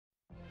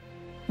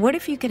What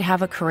if you could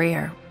have a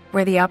career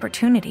where the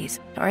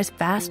opportunities are as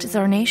vast as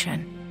our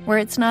nation, where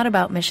it's not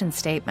about mission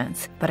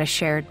statements, but a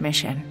shared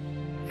mission?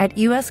 At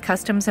U.S.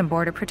 Customs and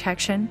Border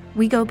Protection,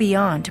 we go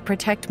beyond to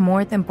protect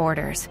more than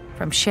borders.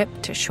 From ship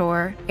to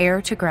shore,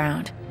 air to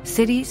ground,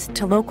 cities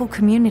to local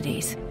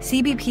communities,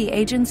 CBP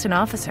agents and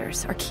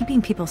officers are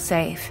keeping people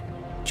safe.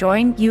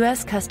 Join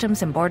U.S.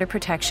 Customs and Border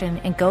Protection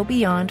and go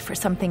beyond for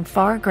something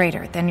far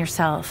greater than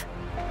yourself.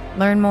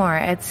 Learn more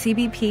at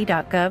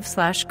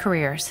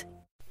cbp.gov/careers.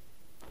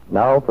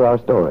 Now for our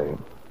story.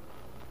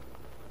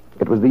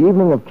 It was the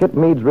evening of Kit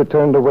Meade's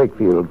return to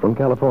Wakefield from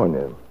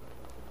California.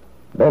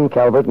 Ben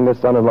Calvert and his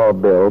son-in-law,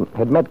 Bill,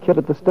 had met Kit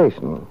at the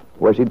station,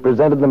 where she'd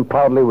presented them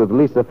proudly with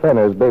Lisa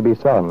Fenner's baby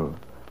son.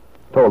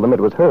 Told them it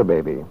was her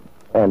baby,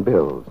 and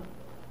Bill's.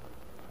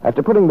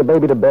 After putting the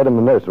baby to bed in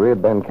the nursery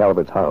at Ben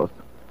Calvert's house,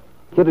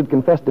 Kit had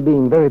confessed to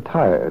being very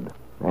tired,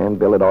 and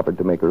Bill had offered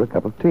to make her a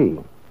cup of tea.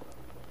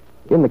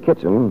 In the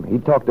kitchen, he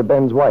talked to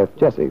Ben's wife,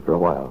 Jessie, for a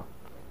while.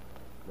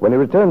 When he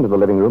returned to the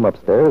living room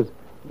upstairs,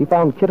 he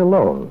found Kit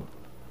alone.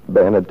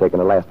 Ben had taken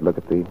a last look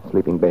at the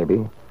sleeping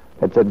baby,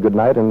 had said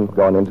goodnight and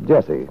gone in to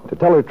Jessie to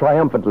tell her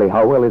triumphantly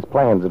how well his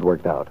plans had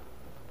worked out.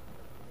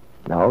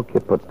 Now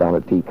Kit puts down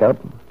a teacup,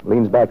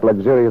 leans back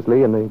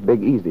luxuriously in the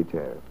big easy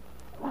chair.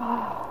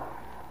 Oh,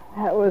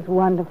 that was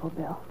wonderful,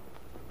 Bill.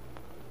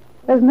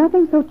 There's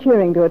nothing so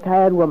cheering to a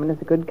tired woman as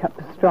a good cup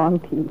of strong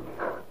tea.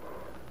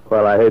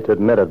 Well, I hate to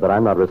admit it, but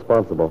I'm not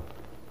responsible.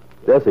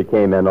 Jessie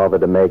came in,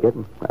 offered to make it.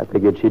 I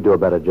figured she'd do a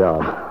better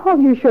job. Oh,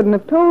 you shouldn't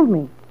have told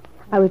me.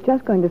 I was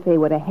just going to say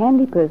what a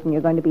handy person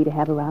you're going to be to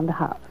have around the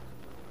house.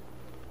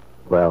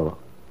 Well,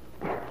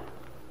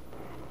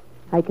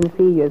 I can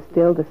see you're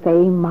still the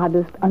same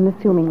modest,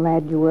 unassuming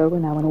lad you were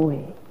when I went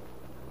away.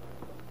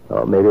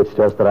 oh, maybe it's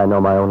just that I know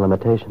my own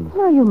limitations.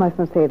 No, you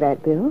mustn't say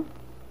that, Bill.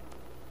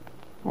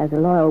 As a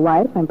loyal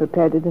wife, I'm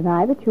prepared to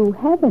deny that you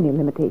have any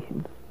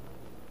limitations.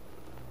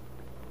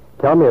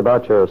 Tell me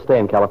about your stay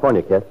in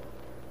California, Kit.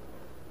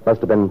 Must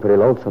have been pretty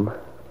lonesome.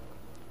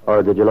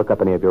 Or did you look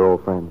up any of your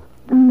old friends?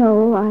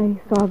 No, I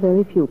saw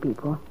very few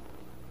people.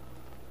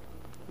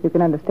 You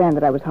can understand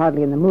that I was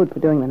hardly in the mood for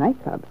doing the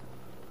nightclubs.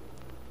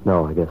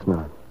 No, I guess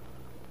not.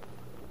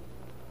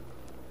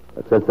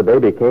 But since the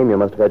baby came, you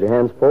must have had your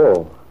hands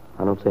full.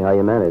 I don't see how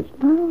you managed.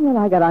 Oh, well,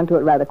 I got onto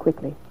it rather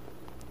quickly.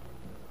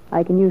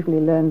 I can usually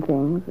learn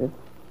things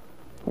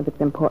if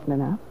it's important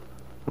enough.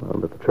 Well,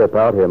 but the trip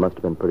out here must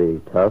have been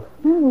pretty tough.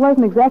 Well, it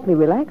wasn't exactly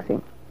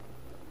relaxing.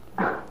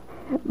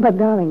 But,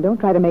 darling, don't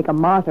try to make a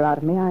martyr out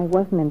of me. I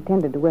wasn't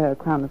intended to wear a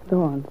crown of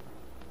thorns.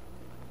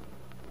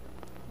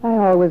 I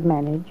always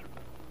manage,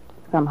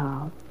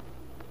 somehow.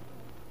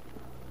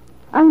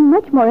 I'm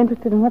much more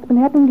interested in what's been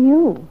happening to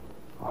you.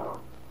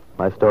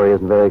 My story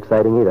isn't very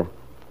exciting either.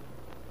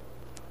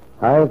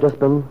 I've just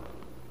been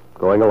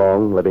going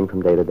along, living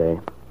from day to day.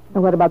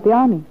 And what about the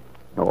Army?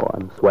 Oh,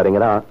 I'm sweating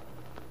it out.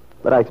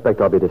 But I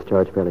expect I'll be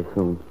discharged fairly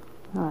soon.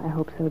 Oh, I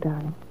hope so,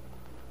 darling.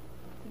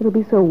 It'll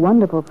be so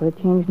wonderful for a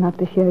change not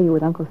to share you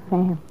with Uncle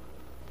Sam.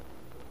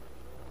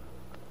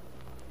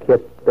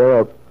 Kit,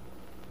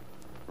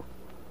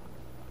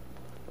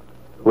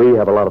 we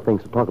have a lot of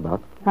things to talk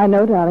about. I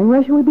know, darling.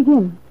 Where shall we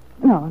begin?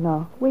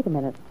 No. Wait a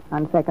minute.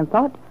 On second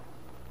thought,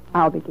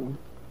 I'll begin.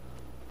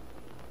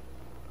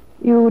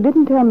 You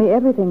didn't tell me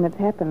everything that's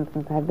happened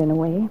since I've been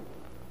away.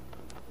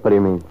 What do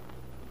you mean?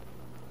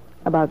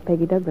 About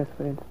Peggy Douglas,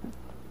 for instance.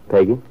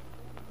 Peggy?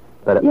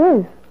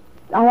 Yes.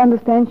 I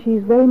understand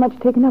she's very much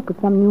taken up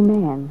with some new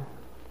man.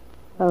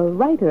 A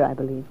writer, I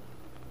believe.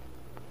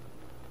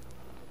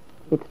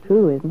 It's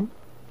true, isn't it?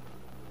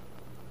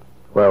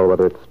 Well,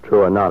 whether it's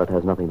true or not, it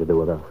has nothing to do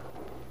with us.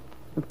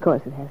 Of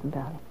course it hasn't,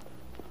 darling.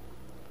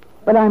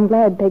 But I'm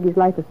glad Peggy's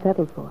life is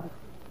settled for us.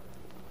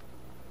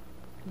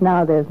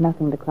 Now there's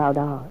nothing to cloud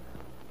ours.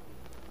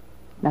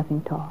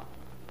 Nothing at all.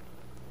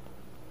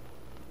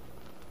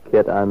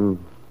 Kit, I'm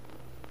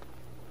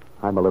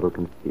a little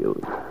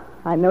confused.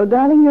 I know,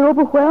 darling, you're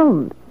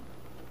overwhelmed.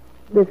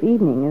 This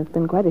evening has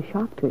been quite a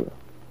shock to you.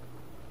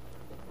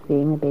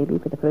 Seeing a baby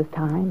for the first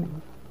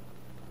time.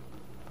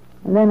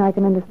 And then I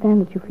can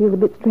understand that you feel a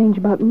bit strange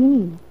about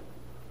me.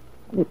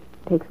 It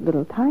takes a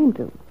little time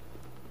to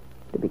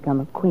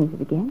become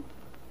acquainted again.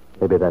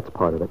 Maybe that's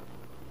part of it.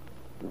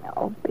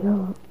 No,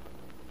 Bill.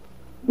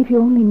 If you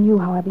only knew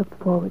how I've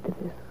looked forward to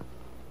this.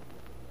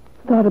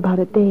 Thought about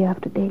it day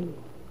after day.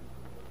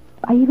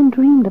 I even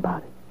dreamed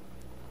about it.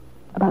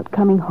 About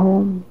coming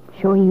home,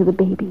 showing you the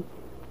baby.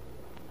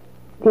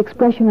 The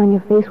expression on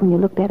your face when you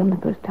looked at him the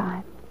first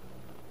time.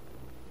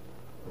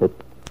 It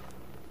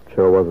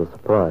sure was a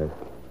surprise.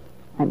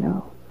 I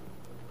know.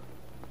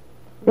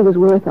 It was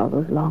worth all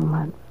those long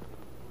months.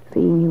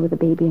 Seeing you with the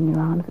baby in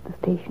your arms at the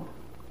station.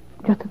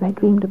 Just as I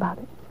dreamed about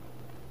it.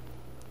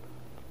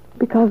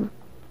 Because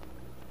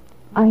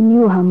I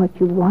knew how much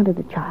you wanted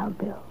a child,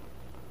 Bill.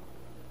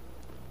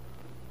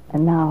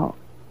 And now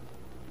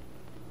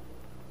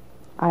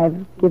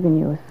I've given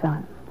you a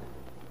son.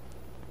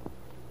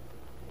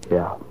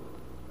 Yeah.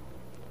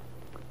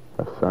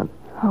 A son.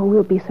 Oh,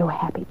 we'll be so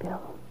happy, Bill.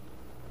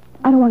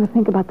 I don't want to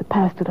think about the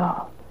past at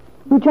all.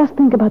 You just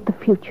think about the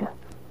future.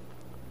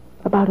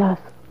 About us.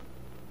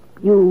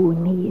 You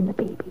and me and the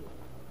baby.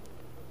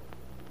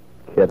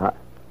 Kid,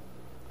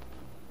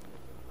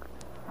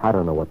 I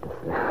don't know what to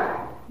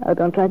say. Oh,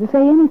 don't try to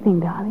say anything,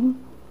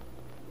 darling.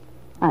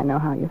 I know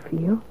how you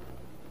feel.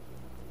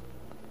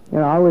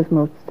 You're always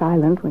most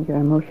silent when your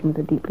emotions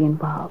are deeply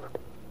involved.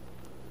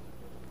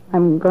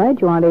 I'm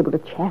glad you aren't able to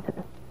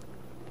chatter.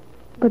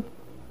 But,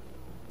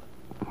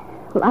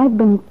 well, I've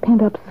been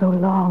pent up so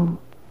long,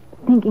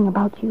 thinking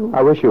about you.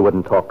 I wish you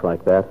wouldn't talk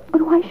like that.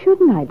 But why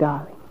shouldn't I,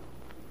 darling?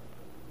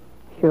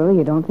 Surely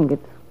you don't think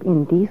it's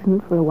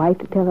indecent for a wife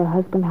to tell her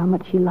husband how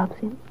much she loves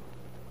him?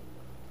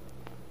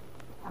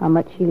 How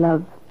much she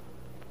loves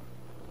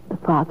the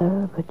father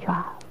of her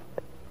child?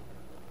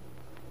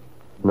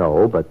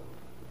 No, but...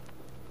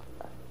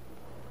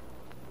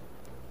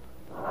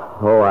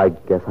 Oh, I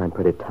guess I'm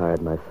pretty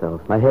tired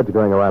myself. My head's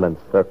going around in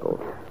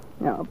circles.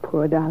 Oh,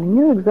 poor darling,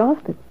 you're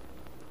exhausted.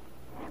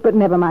 But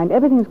never mind,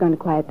 everything's going to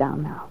quiet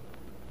down now.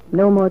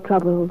 No more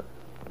troubles,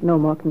 no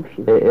more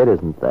confusion. It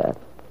isn't that.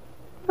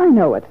 I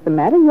know what's the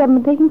matter. You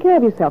haven't been taking care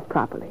of yourself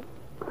properly.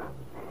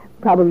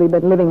 Probably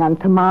been living on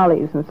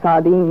tamales and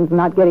sardines,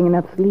 not getting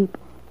enough sleep.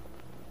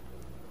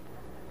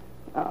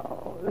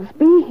 Oh,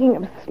 speaking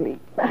of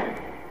sleep,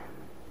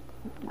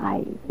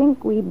 I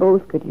think we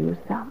both could use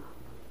some.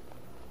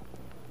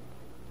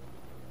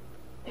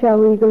 Shall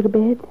we go to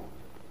bed?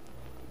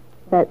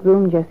 That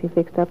room Jessie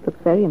fixed up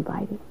looks very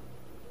inviting.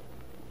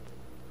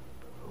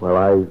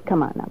 Well,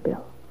 Come on now,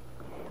 Bill.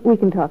 We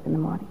can talk in the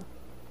morning.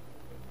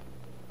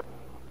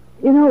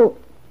 You know,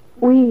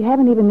 we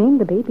haven't even named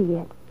the baby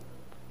yet.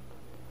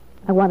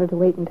 I wanted to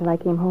wait until I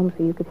came home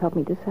so you could help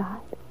me decide.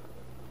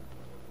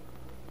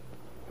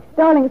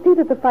 Darling, see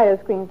that the fire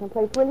screen's in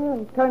place, will you?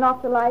 And turn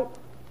off the lights.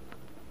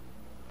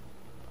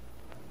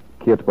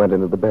 Kit went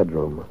into the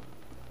bedroom.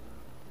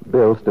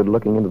 Bill stood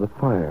looking into the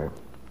fire,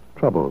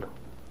 troubled,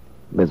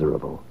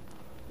 miserable.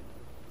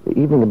 The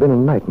evening had been a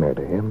nightmare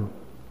to him.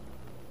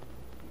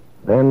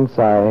 Then,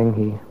 sighing,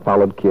 he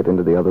followed Kit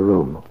into the other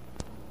room.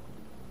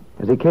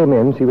 As he came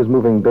in, she was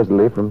moving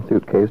busily from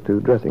suitcase to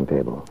dressing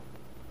table.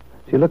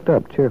 She looked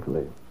up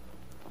cheerfully.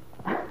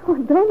 Oh,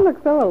 don't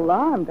look so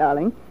alarmed,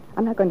 darling.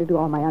 I'm not going to do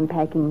all my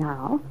unpacking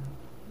now.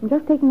 I'm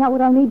just taking out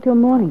what I'll need till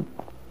morning.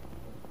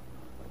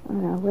 Oh,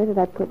 now, where did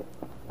I put it?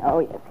 Oh,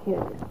 yes,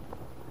 here it is.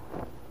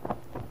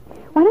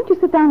 Why don't you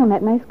sit down on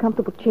that nice,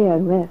 comfortable chair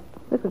and rest?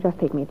 This will just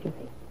take me a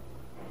jiffy.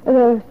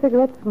 There are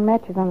cigarettes and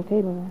matches on the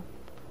table there.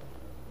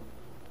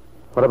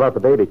 what about the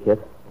baby, Kit?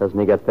 Doesn't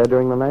he get fed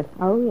during the night?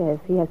 Oh, yes,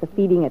 he has a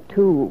feeding at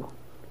 2.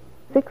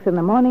 6 in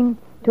the morning,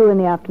 2 in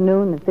the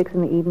afternoon, and 6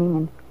 in the evening,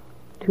 and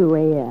 2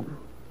 a.m.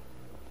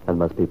 That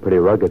must be pretty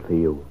rugged for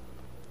you,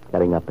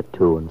 getting up at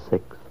 2 and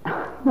 6.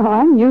 Oh,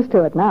 I'm used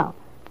to it now.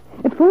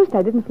 At first,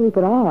 I didn't sleep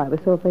at all. I was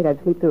so afraid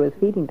I'd sleep through his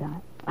feeding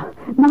time.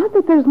 Not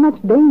that there's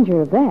much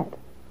danger of that.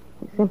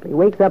 He simply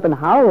wakes up and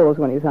howls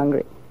when he's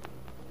hungry.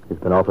 He's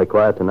been awfully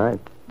quiet tonight.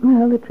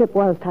 Well, the trip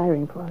was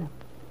tiring for him.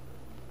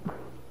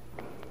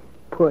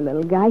 Poor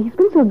little guy. He's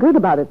been so good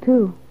about it,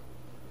 too.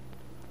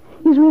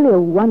 He's really a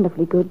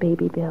wonderfully good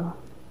baby, Bill.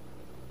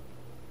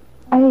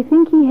 I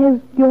think he has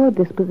your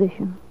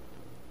disposition.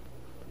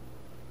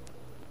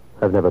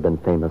 I've never been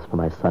famous for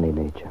my sunny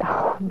nature.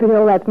 Oh,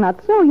 Bill, that's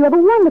not so. You have a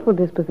wonderful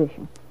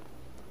disposition.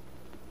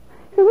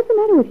 So what's the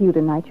matter with you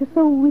tonight? You're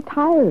so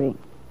retiring.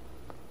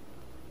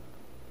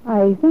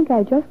 I think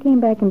I just came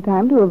back in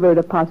time to avert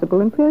a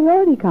possible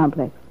inferiority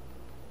complex.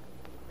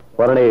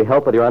 Want any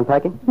help with your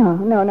unpacking? No,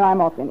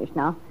 I'm all finished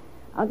now.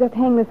 I'll just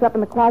hang this up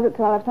in the closet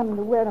till I'll have something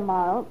to wear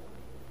tomorrow.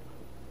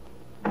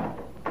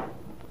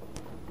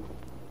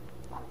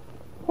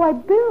 Why,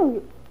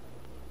 Bill,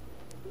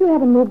 you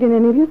haven't moved in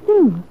any of your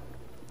things.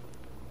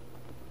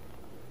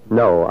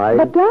 No,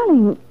 But,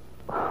 darling,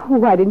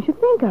 why didn't you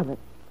think of it?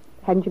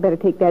 Hadn't you better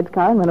take Dad's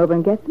car and run over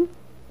and get them?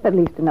 At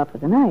least enough for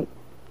tonight.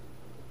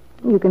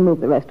 You can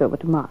move the rest over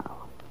tomorrow.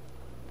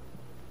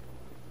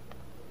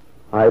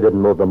 I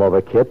didn't move them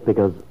over, Kit,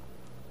 because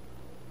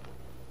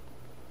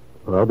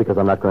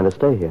I'm not going to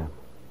stay here.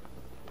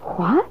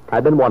 What?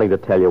 I've been wanting to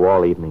tell you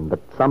all evening, but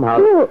somehow...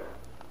 Bill.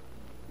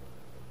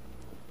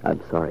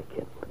 I'm sorry,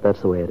 Kit, but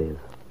that's the way it is.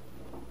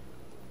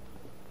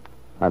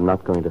 I'm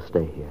not going to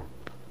stay here.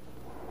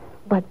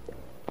 But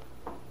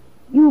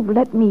you've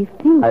let me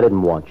think. I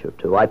didn't want you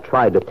to. I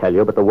tried to tell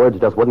you, but the words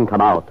just wouldn't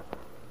come out.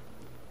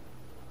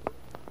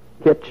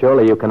 Kit,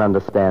 surely you can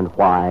understand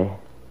why.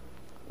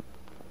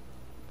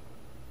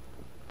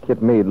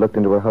 Kit Meade looked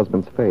into her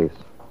husband's face.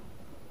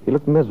 He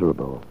looked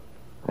miserable,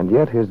 and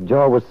yet his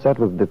jaw was set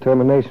with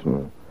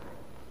determination.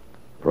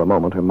 For a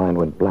moment, her mind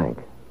went blank.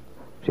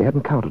 She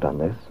hadn't counted on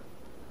this.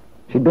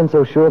 She'd been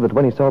so sure that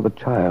when he saw the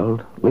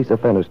child, Lisa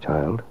Fenner's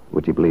child,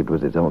 which he believed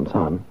was his own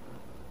son,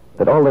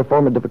 that all their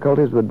former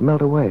difficulties would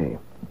melt away.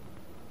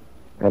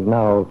 And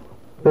now,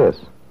 this.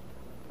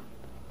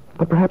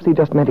 But perhaps he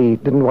just meant he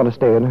didn't want to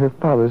stay in her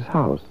father's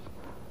house.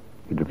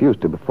 He'd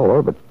refused to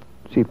before, but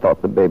she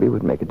thought the baby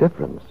would make a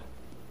difference.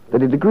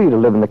 That he'd agree to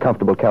live in the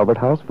comfortable Calvert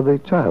house for the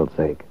child's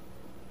sake.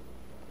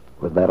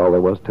 Was that all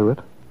there was to it?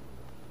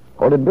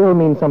 Or did Bill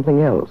mean something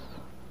else?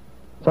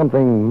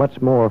 Something much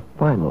more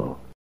final?